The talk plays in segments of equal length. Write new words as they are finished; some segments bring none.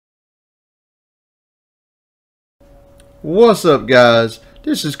What's up, guys?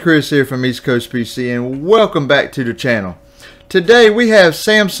 This is Chris here from East Coast PC, and welcome back to the channel. Today we have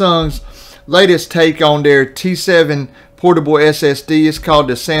Samsung's latest take on their T7 portable SSD. It's called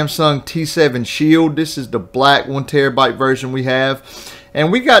the Samsung T7 Shield. This is the black 1TB version we have,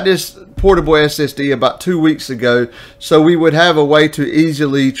 and we got this portable SSD about 2 weeks ago, so we would have a way to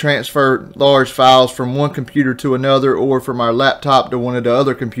easily transfer large files from one computer to another, or from our laptop to one of the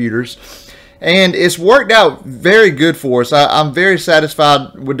other computers. And it's worked out very good for us. I'm very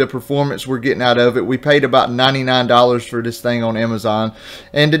satisfied with the performance we're getting out of it. We paid about $99 for this thing on Amazon.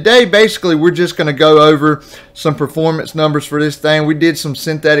 And today, basically, we're just going to go over some performance numbers for this thing. We did some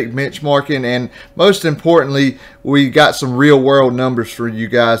synthetic benchmarking, and most importantly, we got some real-world numbers for you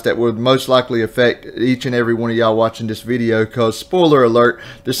guys that would most likely affect each and every one of y'all watching this video, because, spoiler alert,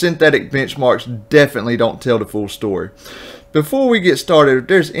 the synthetic benchmarks definitely don't tell the full story. Before we get started, if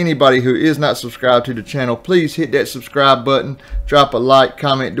there's anybody who is not subscribed to the channel, please hit that subscribe button, drop a like,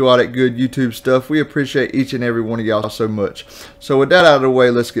 comment, do all that good YouTube stuff. We appreciate each and every one of y'all so much. So with that out of the way,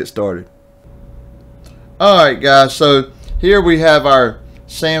 let's get started. Alright guys, so here we have our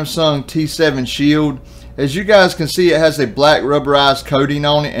Samsung T7 Shield. As you guys can see, it has a black rubberized coating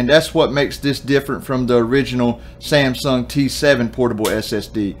on it, and that's what makes this different from the original Samsung T7 portable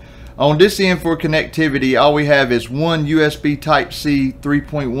SSD. On this end for connectivity, all we have is one USB Type-C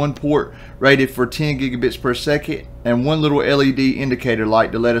 3.1 port rated for 10 gigabits per second, and one little LED indicator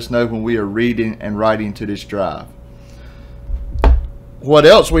light to let us know when we are reading and writing to this drive. What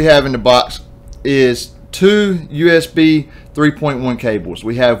else we have in the box is two USB 3.1 cables.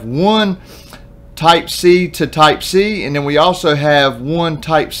 We have one Type-C to Type-C, and then we also have one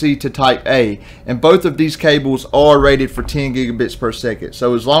Type-C to Type-A, and both of these cables are rated for 10 gigabits per second.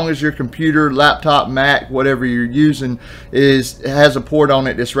 So as long as your computer, laptop, Mac, whatever you're using has a port on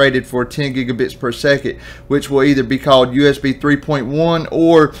it that's rated for 10 gigabits per second, which will either be called USB 3.1,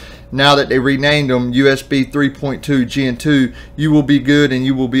 or now that they renamed them USB 3.2 Gen 2, you will be good and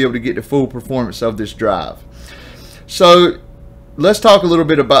you will be able to get the full performance of this drive. So let's talk a little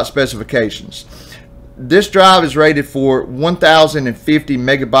bit about specifications. This drive is rated for 1050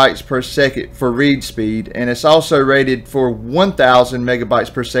 megabytes per second for read speed, and it's also rated for 1000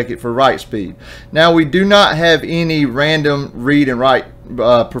 megabytes per second for write speed. Now, we do not have any random read and write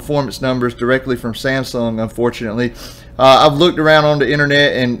performance numbers directly from Samsung, unfortunately. I've looked around on the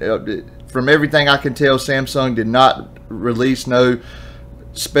internet, and from everything I can tell, Samsung did not release no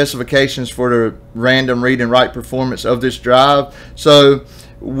specifications for the random read and write performance of this drive. So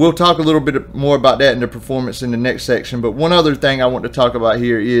we'll talk a little bit more about that in the performance in the next section. But one other thing I want to talk about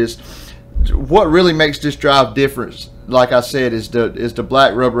here is what really makes this drive different. Like I said, is the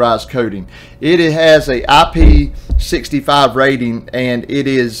black rubberized coating. It has a IP65 rating, and it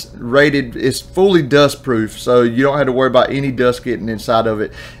is rated, it's fully dust proof, so you don't have to worry about any dust getting inside of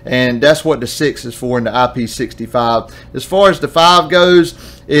it. And that's what the 6 is for in the IP65. As far as the 5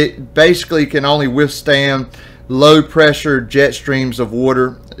 goes, it basically can only withstand low pressure jet streams of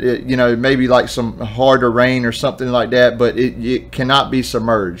water, you know, maybe like some harder rain or something like that, but it cannot be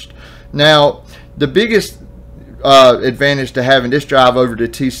submerged. Now, the biggest advantage to having this drive over the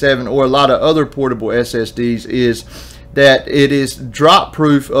T7 or a lot of other portable SSDs is that it is drop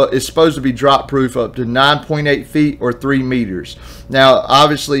proof. It's supposed to be drop proof up to 9.8 feet or 3 meters. Now,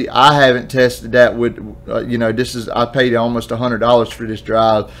 obviously, I haven't tested that with, you know, I paid almost $100 for this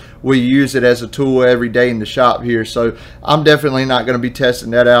drive. We use it as a tool every day in the shop here, so I'm definitely not going to be testing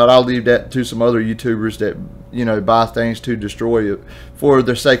that out. I'll leave that to some other YouTubers that, you know, buy things to destroy it for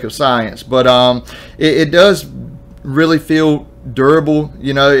the sake of science. But it does really feel durable,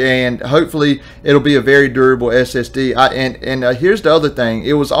 you know, and hopefully it'll be a very durable SSD. Here's the other thing.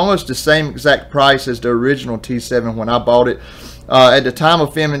 It was almost the same exact price as the original T7 when I bought it. At the time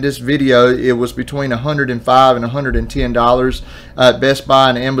of filming this video, it was between $105 and $110 at Best Buy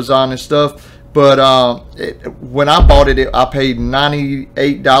and Amazon and stuff. But when I bought it, I paid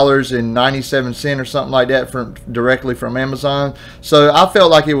 $98.97 or something like that directly from Amazon. So I felt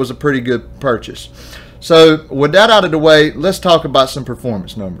like it was a pretty good purchase. So with that out of the way, let's talk about some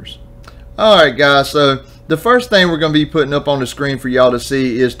performance numbers. Alright guys, so the first thing we're going to be putting up on the screen for y'all to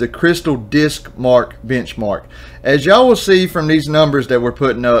see is the Crystal Disk Mark benchmark. As y'all will see from these numbers that we're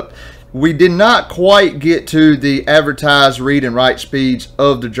putting up, we did not quite get to the advertised read and write speeds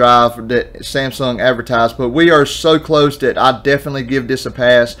of the drive that Samsung advertised, but we are so close that I definitely give this a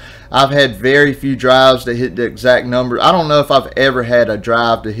pass. I've had very few drives that hit the exact number. I don't know if I've ever had a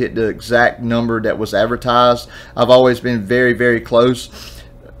drive to hit the exact number that was advertised. I've always been very, very close.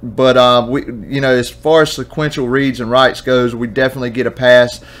 but we, as far as sequential reads and writes goes, we definitely get a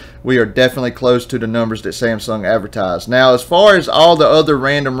pass. We are definitely close to the numbers that Samsung advertised. Now, as far as all the other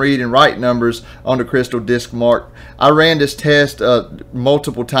random read and write numbers on the Crystal Disk Mark, I ran this test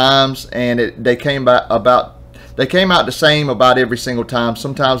multiple times, and they came out the same about every single time.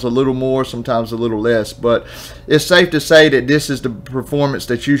 Sometimes a little more, sometimes a little less. But it's safe to say that this is the performance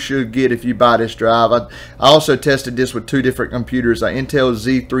that you should get if you buy this drive. I also tested this with two different computers, an Intel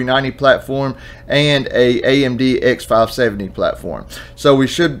Z390 platform and a AMD X570 platform. So we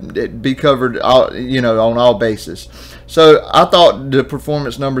should be covered, on all bases. So I thought the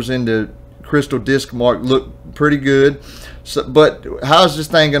performance numbers in the Crystal Disk Mark looked pretty good. So, but how is this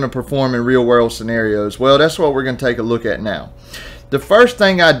thing going to perform in real world scenarios? Well, that's what we're going to take a look at now. The first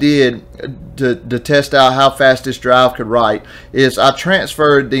thing I did to test out how fast this drive could write is I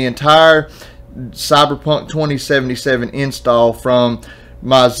transferred the entire Cyberpunk 2077 install from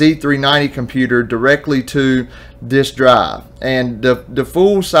my Z390 computer directly to this drive, and the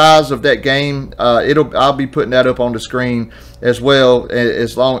full size of that game, I'll be putting that up on the screen as well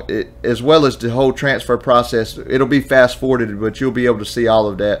as the whole transfer process. It'll be fast forwarded, but you'll be able to see all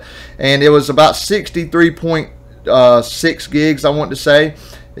of that. And it was about 63.6 gigs, I want to say.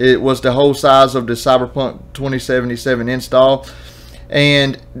 It was the whole size of the Cyberpunk 2077 install,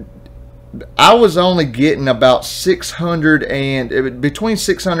 and I was only getting about between 600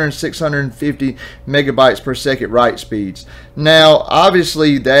 and 650 megabytes per second write speeds. Now,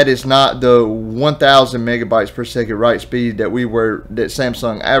 obviously, that is not the 1,000 megabytes per second write speed that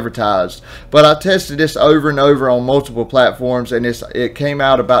Samsung advertised. But I tested this over and over on multiple platforms, and it came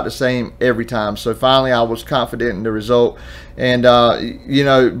out about the same every time. So finally, I was confident in the result. And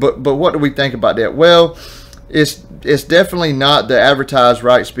but what do we think about that? Well, it's definitely not the advertised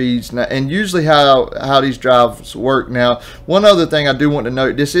write speeds, and usually how these drives work. Now, one other thing I do want to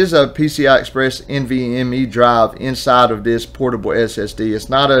note: this is a PCI Express NVMe drive inside of this portable SSD. It's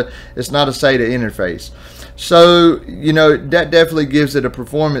not a SATA interface. So, that definitely gives it a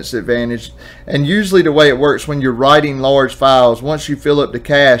performance advantage. And usually the way it works when you're writing large files, once you fill up the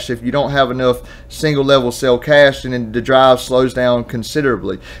cache, if you don't have enough single level cell cache, then the drive slows down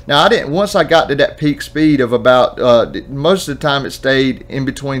considerably. Now, once I got to that peak speed of about, most of the time it stayed in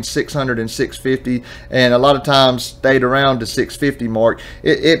between 600 and 650, and a lot of times stayed around the 650 mark.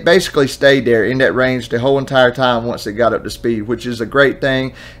 It basically stayed there in that range the whole entire time once it got up to speed, which is a great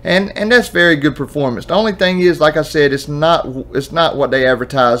thing, and that's very good performance. The only thing is, like I said, it's not what they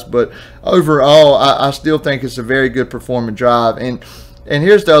advertised, but overall I still think it's a very good performing drive. And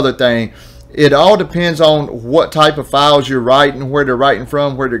here's the other thing: it all depends on what type of files you're writing, where they're writing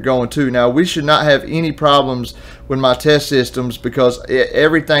from, where they're going to. Now, we should not have any problems with my test systems, because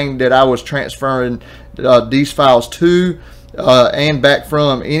everything that I was transferring these files to and back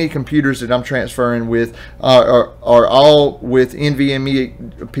from, any computers that I'm transferring with are all with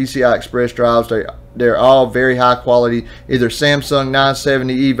NVMe PCI Express drives. They're all very high quality, either Samsung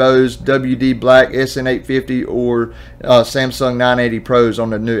 970 EVOs, WD Black SN850, or Samsung 980 Pros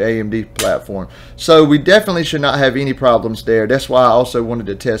on the new AMD platform. So we definitely should not have any problems there. That's why I also wanted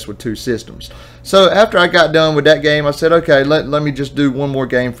to test with two systems. So after I got done with that game, I said, okay, let me just do one more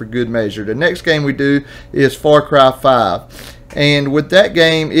game for good measure. The next game we do is Far Cry 5. And with that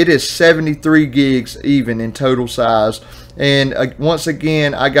game, it is 73 gigs even in total size. And once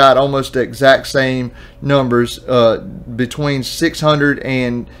again, I got almost the exact same numbers, between 600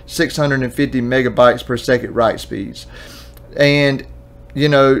 and 650 megabytes per second write speeds. And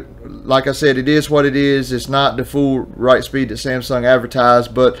like I said, it is what it is. It's not the full write speed that Samsung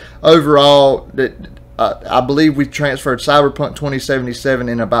advertised, but overall, I believe we transferred Cyberpunk 2077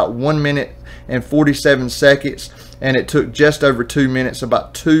 in about 1 minute and 47 seconds. And it took just over 2 minutes,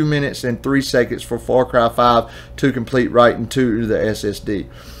 about 2 minutes and 3 seconds for Far Cry 5 to complete writing to the SSD.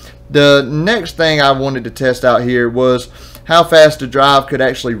 The next thing I wanted to test out here was how fast the drive could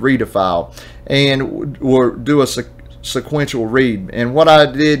actually read a file or do a sequential read. And what I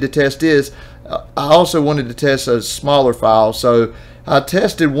did to test is, I also wanted to test a smaller file. So I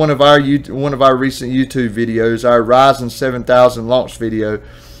tested one of our recent YouTube videos, our Ryzen 7000 launch video.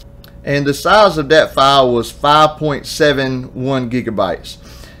 And the size of that file was 5.71 gigabytes.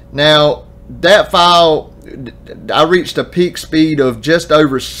 Now, that file, I reached a peak speed of just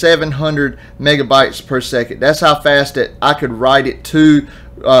over 700 megabytes per second. That's how fast that I could write it to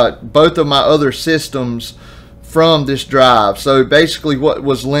both of my other systems from this drive. So basically what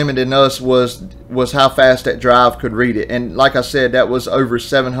was limiting us was how fast that drive could read it. And like I said, that was over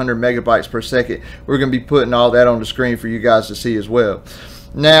 700 megabytes per second. We're going to be putting all that on the screen for you guys to see as well.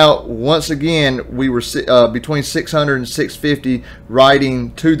 Now, once again, we were between 600 and 650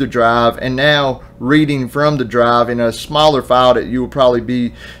 writing to the drive, and now reading from the drive in a smaller file that you will probably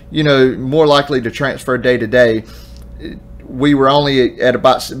be, you know, more likely to transfer day to day. We were only at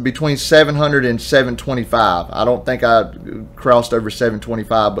about between 700 and 725. I don't think I crossed over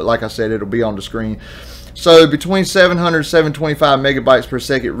 725, but like I said, it'll be on the screen. So between 700 and 725 megabytes per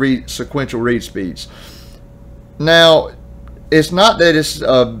second sequential read speeds. Now, it's not that it's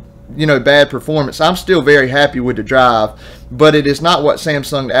you know, bad performance. I'm still very happy with the drive, but it is not what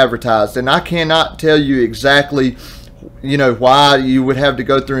Samsung advertised, and I cannot tell you exactly, you know, why you would have to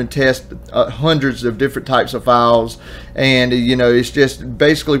go through and test hundreds of different types of files. And you know, it's just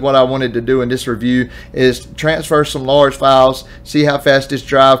basically what I wanted to do in this review is transfer some large files, see how fast this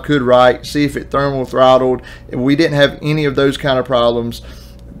drive could write, see if it thermal throttled. We didn't have any of those kind of problems.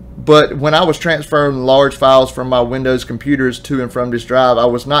 But when I was transferring large files from my Windows computers to and from this drive, I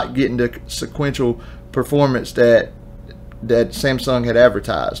was not getting the sequential performance that Samsung had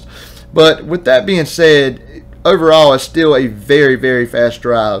advertised. But with that being said, overall, it's still a very, very fast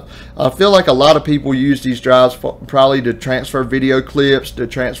drive. I feel like a lot of people use these drives probably to transfer video clips, to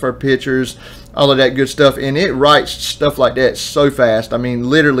transfer pictures, all of that good stuff, and it writes stuff like that so fast. I mean,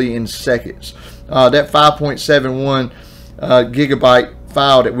 literally in seconds. That 5.71 gigabyte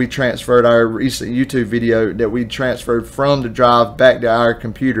file that we transferred, our recent YouTube video that we transferred from the drive back to our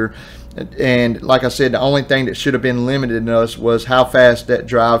computer, and like I said, the only thing that should have been limited to us was how fast that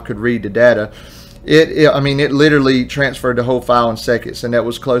drive could read the data. I mean, it literally transferred the whole file in seconds, and that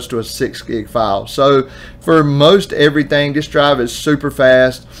was close to a 6 gig file. So for most everything, this drive is super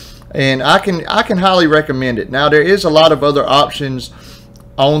fast, and I can highly recommend it. Now, there is a lot of other options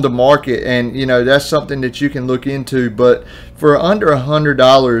on the market, and you know, that's something that you can look into, but for under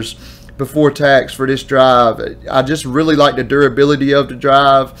 $100 before tax for this drive, I just really like the durability of the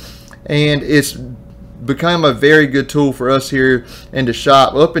drive, and it's become a very good tool for us here in the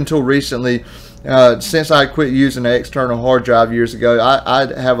shop. Up until recently, since I quit using the external hard drive years ago,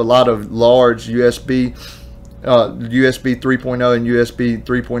 I have a lot of large USB 3.0 and USB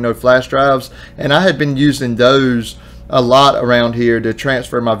 3.0 flash drives, and I had been using those a lot around here to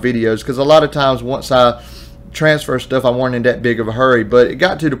transfer my videos, because a lot of times once I transfer stuff, I wasn't in that big of a hurry. But it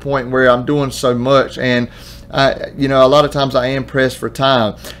got to the point where I'm doing so much, and you know, a lot of times I am pressed for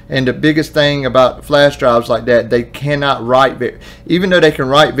time. And the biggest thing about flash drives like that, they cannot write even though they can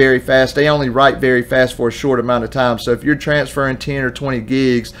write very fast, they only write very fast for a short amount of time. So if you're transferring 10 or 20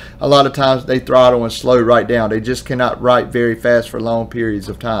 gigs, a lot of times they throttle and slow right down. They just cannot write very fast for long periods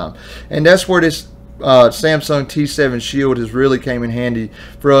of time, and that's where this Samsung T7 Shield has really came in handy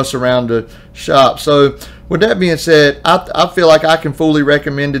for us around the shop. So with that being said, I feel like I can fully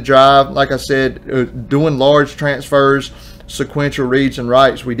recommend the drive. Like I said, doing large transfers, sequential reads and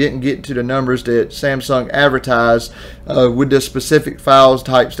writes, we didn't get to the numbers that Samsung advertised with the specific files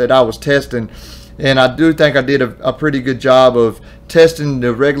types that I was testing. And I do think I did a pretty good job of testing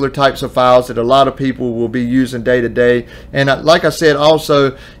the regular types of files that a lot of people will be using day to day. And like I said,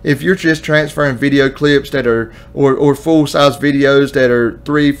 also, if you're just transferring video clips that are, or full-size videos that are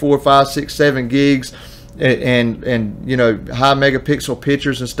 3, 4, 5, 6, 7 gigs, and you know, high megapixel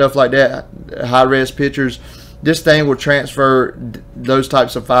pictures and stuff like that, high-res pictures, this thing will transfer those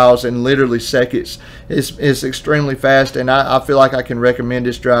types of files in literally seconds. It's extremely fast, and I feel like I can recommend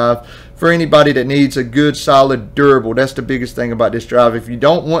this drive for anybody that needs a good, solid, durable. That's the biggest thing about this drive. If you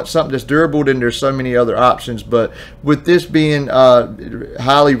don't want something that's durable, then there's so many other options. But with this being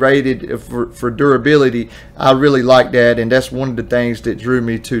highly rated for durability, I really like that, and that's one of the things that drew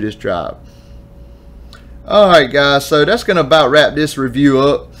me to this drive. Alright guys, so that's going to about wrap this review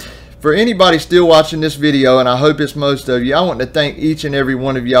up. For anybody still watching this video, and I hope it's most of you, I want to thank each and every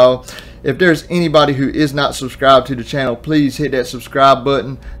one of y'all. If there's anybody who is not subscribed to the channel, please hit that subscribe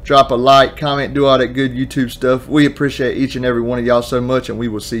button, drop a like, comment, do all that good YouTube stuff. We appreciate each and every one of y'all so much, and we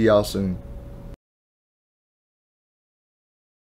will see y'all soon.